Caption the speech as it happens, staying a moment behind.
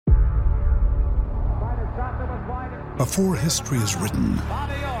Before history is written,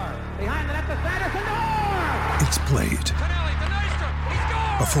 it's played.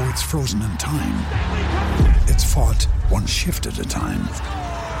 Before it's frozen in time, it's fought one shift at a time.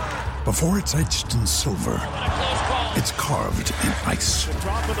 Before it's etched in silver, it's carved in ice.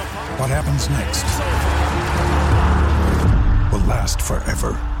 What happens next will last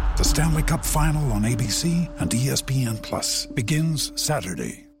forever. The Stanley Cup Final on ABC and ESPN Plus begins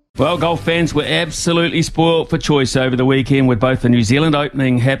Saturday. Well, golf fans were absolutely spoiled for choice over the weekend with both the New Zealand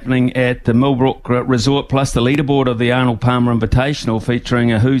Opening happening at the Millbrook Resort plus the leaderboard of the Arnold Palmer Invitational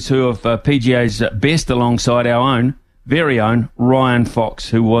featuring a who's who of PGA's best alongside our very own Ryan Fox,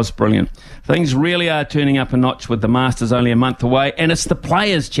 who was brilliant. Things really are turning up a notch with the Masters only a month away, and it's the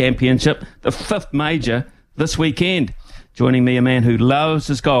Players' Championship, the fifth major, this weekend. Joining me, a man who loves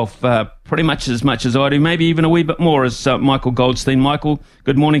his golf pretty much as I do, maybe even a wee bit more, is Michael Goldstein. Michael,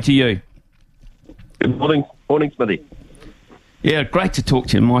 good morning to you. Good morning. Morning, Smithy. Yeah, great to talk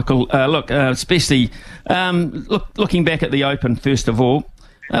to you, Michael. Especially looking back at the Open, first of all,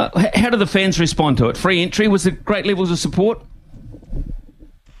 how did the fans respond to it? Free entry, was there great levels of support?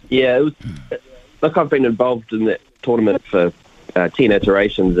 Yeah, it was. Look, I've been involved in that tournament for 10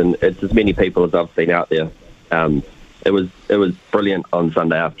 iterations, and it's as many people as I've seen out there. It was brilliant on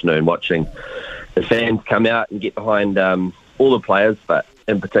Sunday afternoon watching the fans come out and get behind all the players, but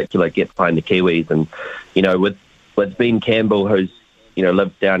in particular get behind the Kiwis. And with Ben Campbell, who's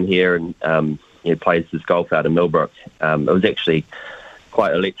lives down here and plays his golf out in Millbrook, it was actually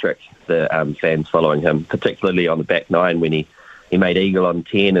quite electric. The fans following him, particularly on the back nine when he made eagle on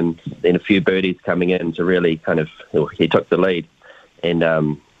 10, and then a few birdies coming in to really he took the lead, and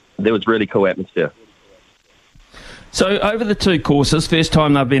there was really cool atmosphere. So over the two courses, first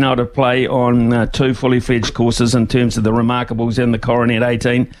time they've been able to play on two fully fledged courses in terms of the Remarkables and the Coronet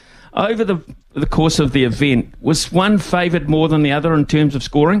 18. Over the course of the event, was one favoured more than the other in terms of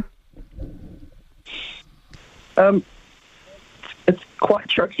scoring? It's quite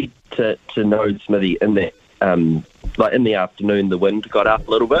tricky to know, Smithy, in that in the afternoon the wind got up a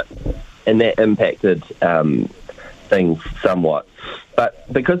little bit and that impacted things somewhat.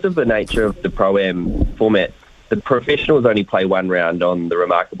 But because of the nature of the Pro-Am format, the professionals only play one round on the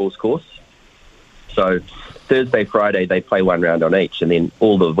Remarkables course. So Thursday, Friday, they play one round on each, and then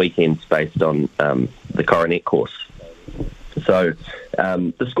all the weekends based on the Coronet course. So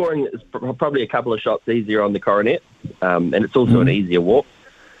the scoring is probably a couple of shots easier on the Coronet, and it's also an easier walk.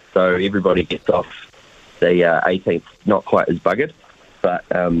 So everybody gets off the 18th not quite as buggered. But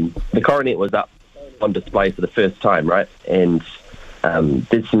the Coronet was up on display for the first time, right? And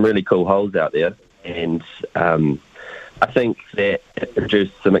there's some really cool holes out there. And I think that it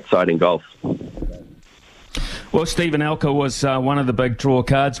produced some exciting golf. Well, Stephen Alker was one of the big draw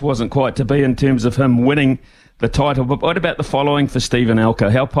cards. Wasn't quite to be in terms of him winning the title. But what about the following for Stephen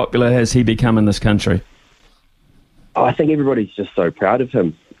Alker? How popular has he become in this country? Oh, I think everybody's just so proud of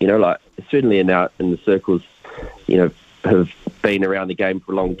him. Certainly in the circles, have been around the game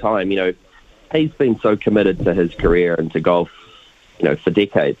for a long time. He's been so committed to his career and to golf, for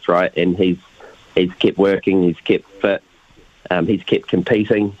decades, right? And he's kept working, he's kept fit, he's kept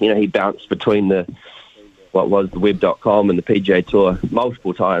competing. He bounced between the web.com and the PGA Tour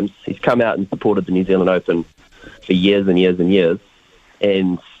multiple times. He's come out and supported the New Zealand Open for years and years and years.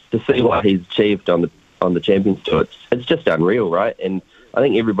 And to see what he's achieved on the Champions Tour, it's just unreal, right? And I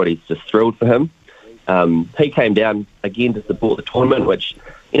think everybody's just thrilled for him. He came down again to support the tournament, which,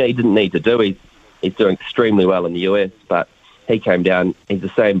 he didn't need to do. He's doing extremely well in the US, but he came down. He's the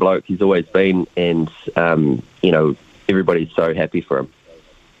same bloke he's always been, and everybody's so happy for him.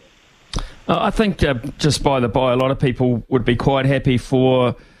 I think just by the by, a lot of people would be quite happy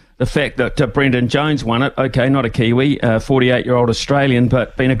for the fact that Brendan Jones won it. Okay, not a Kiwi, 48-year-old Australian,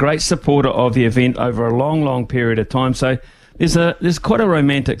 but been a great supporter of the event over a long, long period of time. So there's quite a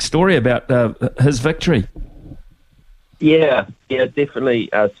romantic story about his victory. Yeah, definitely.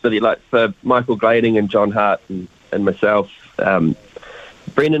 Like for Michael Glading and John Hart and myself,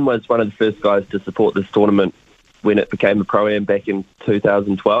 Brendan was one of the first guys to support this tournament when it became a Pro-Am back in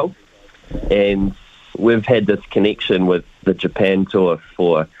 2012. And we've had this connection with the Japan Tour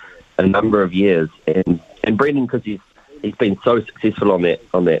for a number of years. And Brendan, because he's been so successful on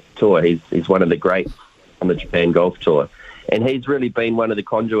that tour, he's one of the greats on the Japan Golf Tour. And he's really been one of the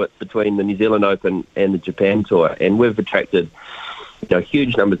conduits between the New Zealand Open and the Japan Tour. And we've attracted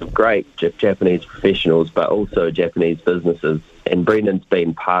huge numbers of great Japanese professionals, but also Japanese businesses. And Brendan's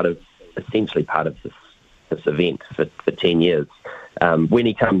been essentially part of this event for 10 years. When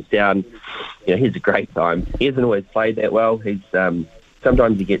he comes down, he's a great time. He hasn't always played that well. He's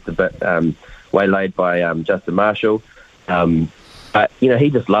sometimes he gets a bit waylaid by Justin Marshall. But, he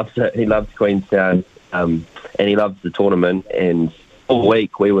just loves it. He loves Queenstown, and he loves the tournament. And all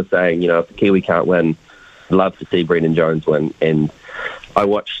week we were saying, if the Kiwi can't win, I'd love to see Brendan Jones win. And I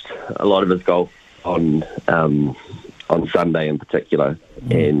watched a lot of his golf on Sunday in particular,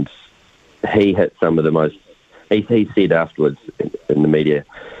 and he hit some of the most. He said afterwards in the media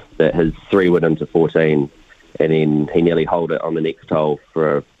that his 3 went into 14, and then he nearly holed it on the next hole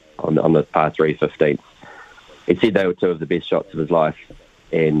on the par 3 15th. He said they were 2 of the best shots of his life,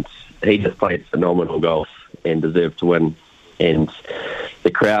 and he just played phenomenal golf and deserved to win. And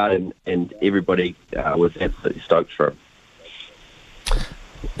the crowd and everybody was absolutely stoked for him.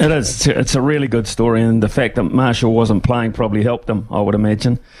 It is. It's a really good story, and the fact that Marshall wasn't playing probably helped him, I would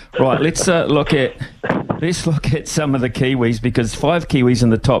imagine. Right, let's look at some of the Kiwis, because 5 Kiwis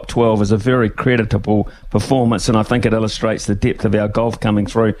in the top 12 is a very creditable performance, and I think it illustrates the depth of our golf coming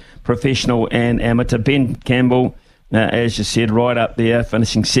through, professional and amateur. Ben Campbell, as you said, right up there,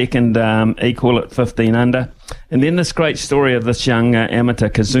 finishing second, equal at 15 under. And then this great story of this young amateur,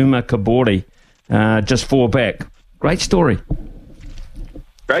 Kazuma Kobori, just 4 back. Great story.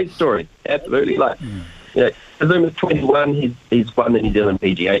 Great story, absolutely. Kazuma's 21. He's won the New Zealand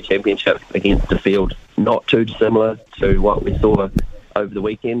PGA Championship against a field not too dissimilar to what we saw over the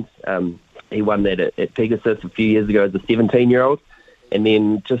weekend. He won that at Pegasus a few years ago as a 17-year-old, and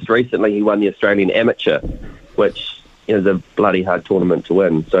then just recently he won the Australian Amateur, which is a bloody hard tournament to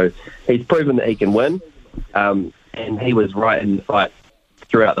win. So he's proven that he can win, and he was right in the fight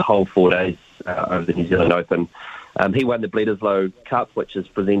throughout the whole 4 days over the New Zealand Open. He won the Bledisloe Cup, which is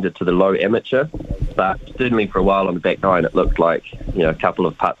presented to the low amateur, but certainly for a while on the back nine, it looked like a couple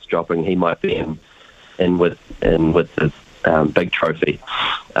of putts dropping, he might be in with this big trophy.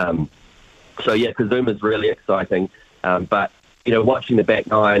 Kazuma's really exciting. But watching the back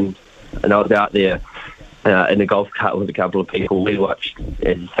nine, and I was out there in the golf cart with a couple of people. We watched,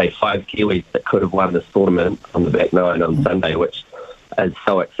 as you say, 5 Kiwis that could have won this tournament on the back nine on Sunday, which is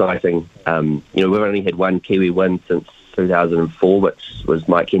so exciting. We've only had 1 Kiwi win since 2004, which was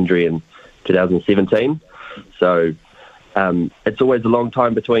Mike Hendry in 2017. So it's always a long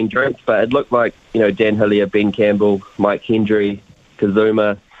time between drinks, but it looked like, Dan Hillier, Ben Campbell, Mike Hendry,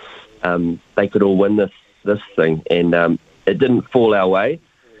 Kazuma, they could all win this thing. And it didn't fall our way,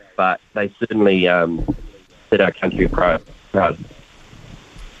 but they certainly did our country proud.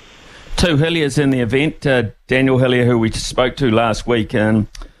 2 Hilliers in the event. Daniel Hillier, who we spoke to last week, and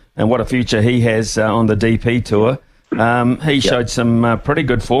what a future he has on the DP Tour. He showed some pretty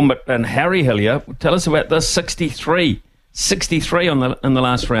good form. And Harry Hillier, tell us about this, 63 in the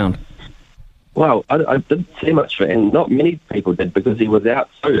last round. Well, I didn't see much for him. Not many people did, because he was out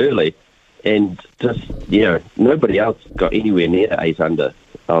so early. And just, nobody else got anywhere near 8 under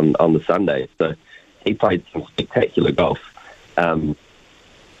on the Sunday. So he played some spectacular golf.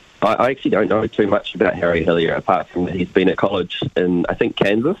 I actually don't know too much about Harry Hillier, apart from that he's been at college in, I think,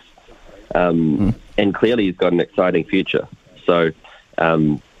 Kansas. And clearly he's got an exciting future. So,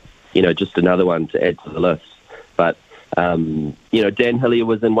 just another one to add to the list. But, Dan Hillier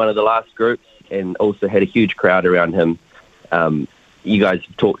was in one of the last groups and also had a huge crowd around him. You guys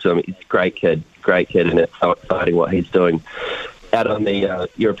have talked to him. He's a great kid, and it's so exciting what he's doing out on the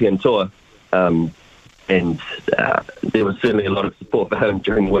European Tour. And there was certainly a lot of support for him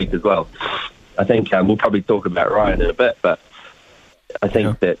during the week as well. I think we'll probably talk about Ryan in a bit, but I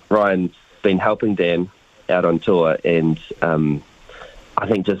think that Ryan's been helping Dan out on tour, and I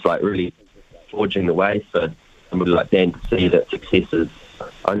think just really forging the way for somebody like Dan to see that success is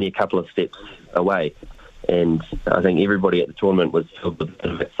only a couple of steps away. And I think everybody at the tournament was filled with a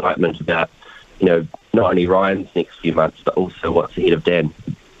bit of excitement about, not only Ryan's next few months, but also what's ahead of Dan.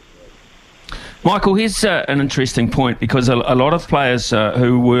 Michael, here's an interesting point, because a lot of players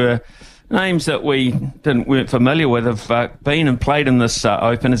who were names that we weren't familiar with have been and played in this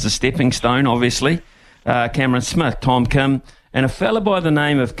Open as a stepping stone, obviously. Cameron Smith, Tom Kim, and a fella by the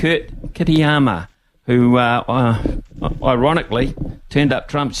name of Kurt Kitayama, who ironically turned up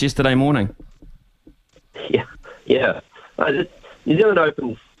trumps yesterday morning. Yeah. New Zealand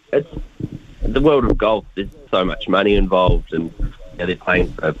Open, it's the world of golf. There's so much money involved, and they're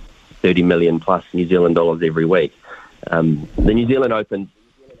playing for 30 million plus New Zealand dollars every week. The New Zealand Open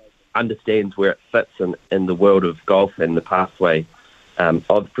understands where it fits in the world of golf and the pathway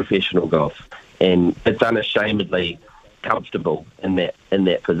of professional golf, and it's unashamedly comfortable in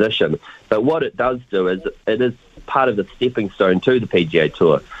that position. But what it does do is it is part of the stepping stone to the PGA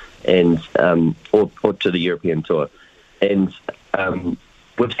Tour and or to the European Tour, and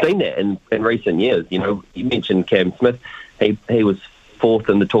we've seen that in recent years. You mentioned Cam Smith. He was fourth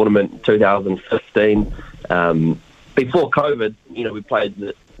in the tournament in 2015. Before COVID, we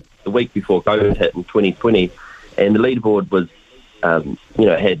played the week before COVID hit in 2020, and the leaderboard was,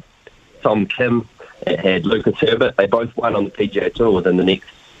 it had Tom Kim, it had Lucas Herbert. They both won on the PGA Tour within the next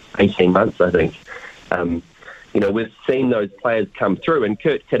 18 months, I think. We've seen those players come through, and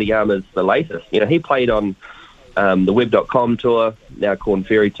Kurt Kitayama's the latest. He played on the Web.com Tour, now Korn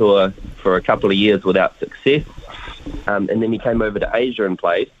Ferry Tour, for a couple of years without success. And then he came over to Asia and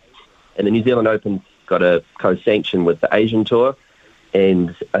played. And the New Zealand Open got a co-sanction with the Asian Tour.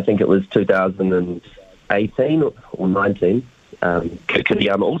 And I think it was 2018 or 19,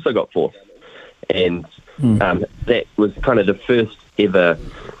 Kitayama also got fourth. And that was kind of the first ever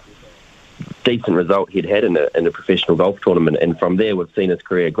decent result he'd had in a professional golf tournament. And from there, we've seen his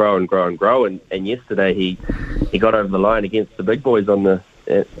career grow and grow and grow. And yesterday, he got over the line against the big boys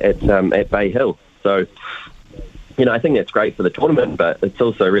at Bay Hill. So, I think that's great for the tournament, but it's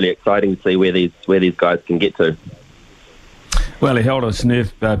also really exciting to see where these guys can get to. Well, he held his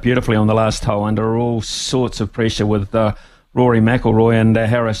nerve beautifully on the last hole under all sorts of pressure with Rory McIlroy and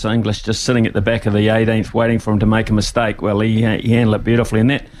Harris English just sitting at the back of the 18th waiting for him to make a mistake. Well, he handled it beautifully. And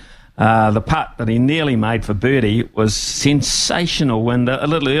that the putt that he nearly made for birdie was sensational. And a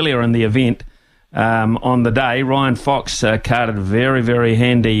little earlier in the event, on the day, Ryan Fox carded a very, very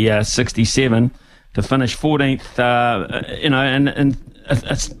handy 67 to finish 14th. And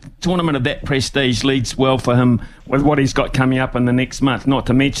a tournament of that prestige leads well for him with what he's got coming up in the next month, not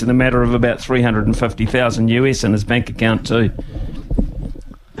to mention the matter of about $350,000 US in his bank account too.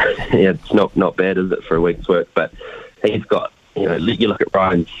 Yeah, it's not bad, is it, for a week's work? But he's got, you look at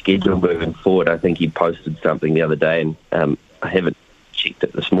Ryan's schedule moving forward. I think he posted something the other day, and I haven't checked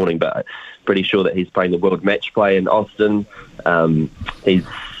it this morning, but I'm pretty sure that he's playing the World Match Play in Austin.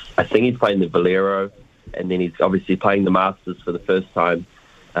 I think he's playing the Valero, and then he's obviously playing the Masters for the first time,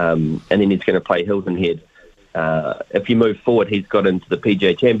 and then he's going to play Hilton Head. If you move forward, he's got into the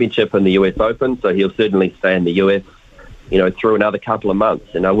PGA Championship and the US Open, so he'll certainly stay in the US, through another couple of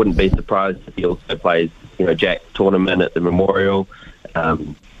months. And I wouldn't be surprised if he also plays, Jack's tournament at the Memorial,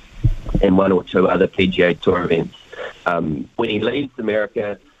 and one or two other PGA Tour events. When he leaves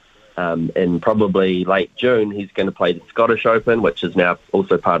America, in probably late June, he's going to play the Scottish Open, which is now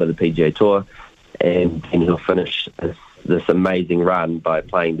also part of the PGA Tour, and he'll finish this amazing run by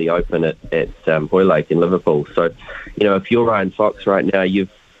playing the Open at Hoylake in Liverpool. So, if you're Ryan Fox right now, you're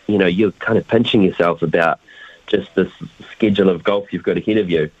kind of pinching yourself about just this schedule of golf you've got ahead of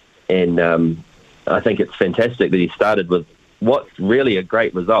you. And I think it's fantastic that he started with what's really a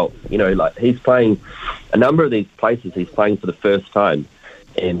great result. He's playing a number of these places. He's playing for the first time,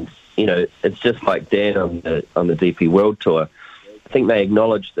 and it's just like Dan on the DP World Tour. I think they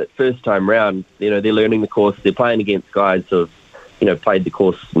acknowledge that first time round, they're learning the course. They're playing against guys who've, played the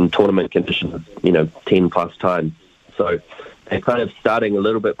course in tournament conditions, 10 plus times. So they're kind of starting a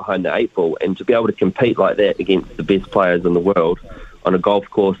little bit behind the eight ball, and to be able to compete like that against the best players in the world on a golf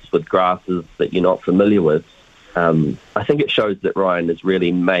course with grasses that you're not familiar with, I think it shows that Ryan has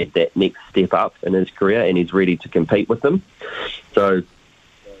really made that next step up in his career, and he's ready to compete with them. So,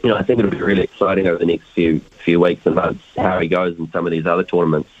 I think it'll be really exciting over the next few weeks and months how he goes in some of these other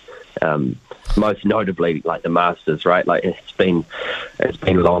tournaments. Most notably, like the Masters, right? Like it's been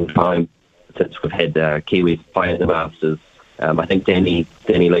a long time since we've had Kiwis playing the Masters. I think Danny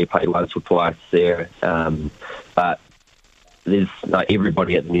Lee played once or twice there, but there's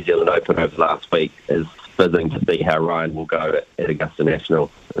everybody at the New Zealand Open over the last week is fizzing to see how Ryan will go at Augusta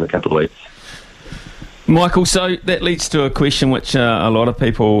National in a couple of weeks. Michael, so that leads to a question which a lot of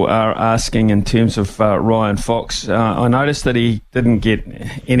people are asking in terms of Ryan Fox. I noticed that he didn't get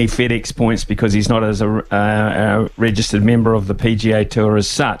any FedEx points because he's not as a registered member of the PGA Tour as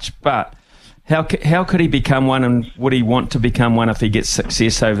such, but how could he become one, and would he want to become one if he gets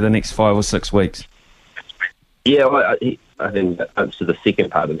success over the next 5 or 6 weeks? Yeah, well, I think the answer to the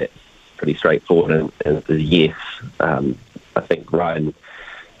second part of that's pretty straightforward, and the yes. I think Ryan,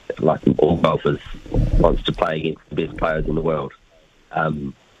 like all golfers, wants to play against the best players in the world. How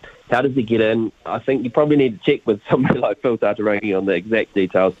does he get in? I think you probably need to check with somebody like Phil Tartarangi on the exact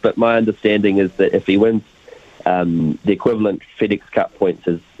details, but my understanding is that if he wins, the equivalent FedEx Cup points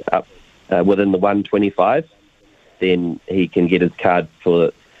is up within the 125, then he can get his card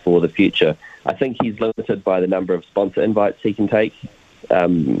for the future. I think he's limited by the number of sponsor invites he can take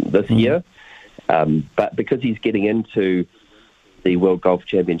this year, but because he's getting into the World Golf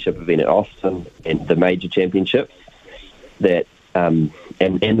Championship event at Austin and the major championships, that and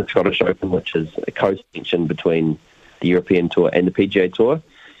the Scottish Open, which is a co-sanction between the European Tour and the PGA Tour,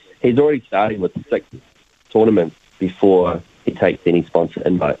 he's already starting with 6 tournaments before he takes any sponsor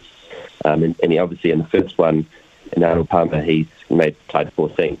invites. And he obviously in the first one in Arnold Palmer, he's made tied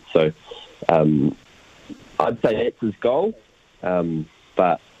 14th. So I'd say that's his goal,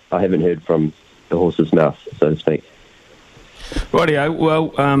 but I haven't heard from the horse's mouth, so to speak. Rightio.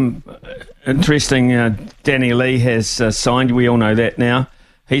 Well, interesting. Danny Lee has signed. We all know that now.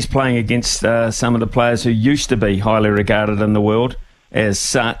 He's playing against some of the players who used to be highly regarded in the world as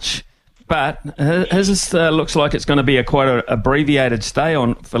such. But his looks like it's going to be quite an abbreviated stay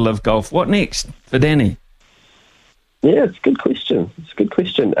on for Live Golf. What next for Danny? Yeah, it's a good question.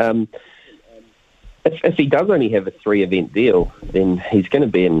 If he does only have a 3-event deal, then he's going to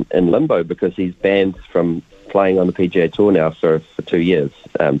be in limbo because he's banned from playing on the PGA Tour now for 2 years,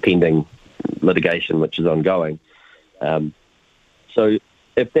 pending litigation, which is ongoing. So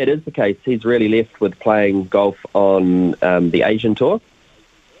if that is the case, he's really left with playing golf on the Asian Tour,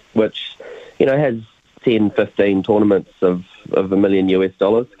 which, has 10, 15 tournaments of $1 million US,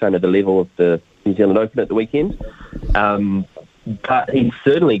 kind of the level of the New Zealand Open at the weekend. But he's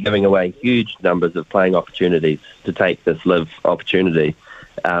certainly giving away huge numbers of playing opportunities to take this live opportunity.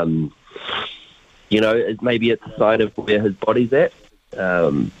 Maybe it's a sign of where his body's at.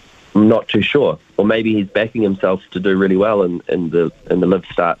 I'm not too sure. Or maybe he's backing himself to do really well in the live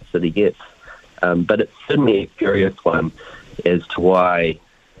starts that he gets. But it's certainly a curious one as to why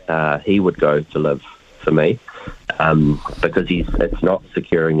he would go to live for me, because it's not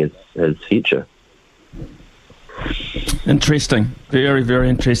securing his future. Interesting. Very, very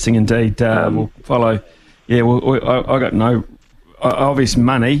interesting indeed. We'll follow. Yeah, I got no obvious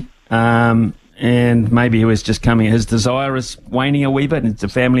money, and maybe he was just coming. His desire is waning a wee bit, and it's a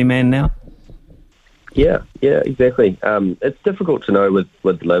family man now. Yeah, exactly. It's difficult to know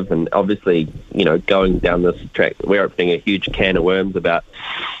with Liv, and obviously, going down this track, we're opening a huge can of worms about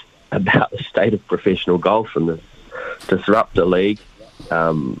the state of professional golf and this disruptor league.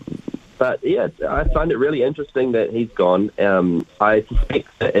 But yeah, I find it really interesting that he's gone. I suspect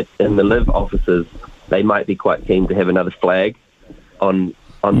that in the Liv offices, they might be quite keen to have another flag on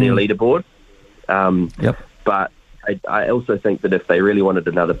their leaderboard. Yep. But I also think that if they really wanted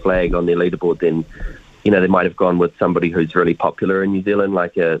another flag on their leaderboard, then they might have gone with somebody who's really popular in New Zealand,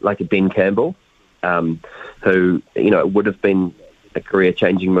 like a Ben Campbell, who it would have been a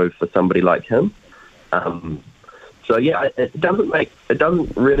career-changing move for somebody like him. So yeah, it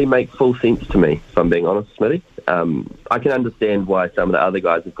doesn't really make full sense to me, if I'm being honest, Smithy. I can understand why some of the other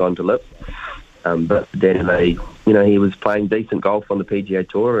guys have gone to Liv, but for Danny Lee, he was playing decent golf on the PGA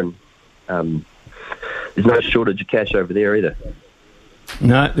Tour, and there's no shortage of cash over there either.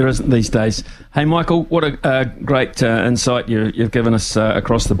 No, there isn't these days. Hey, Michael, what a great insight you've given us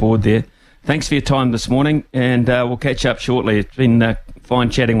across the board there. Thanks for your time this morning, and we'll catch up shortly. It's been fine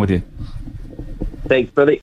chatting with you. Thanks, Billy.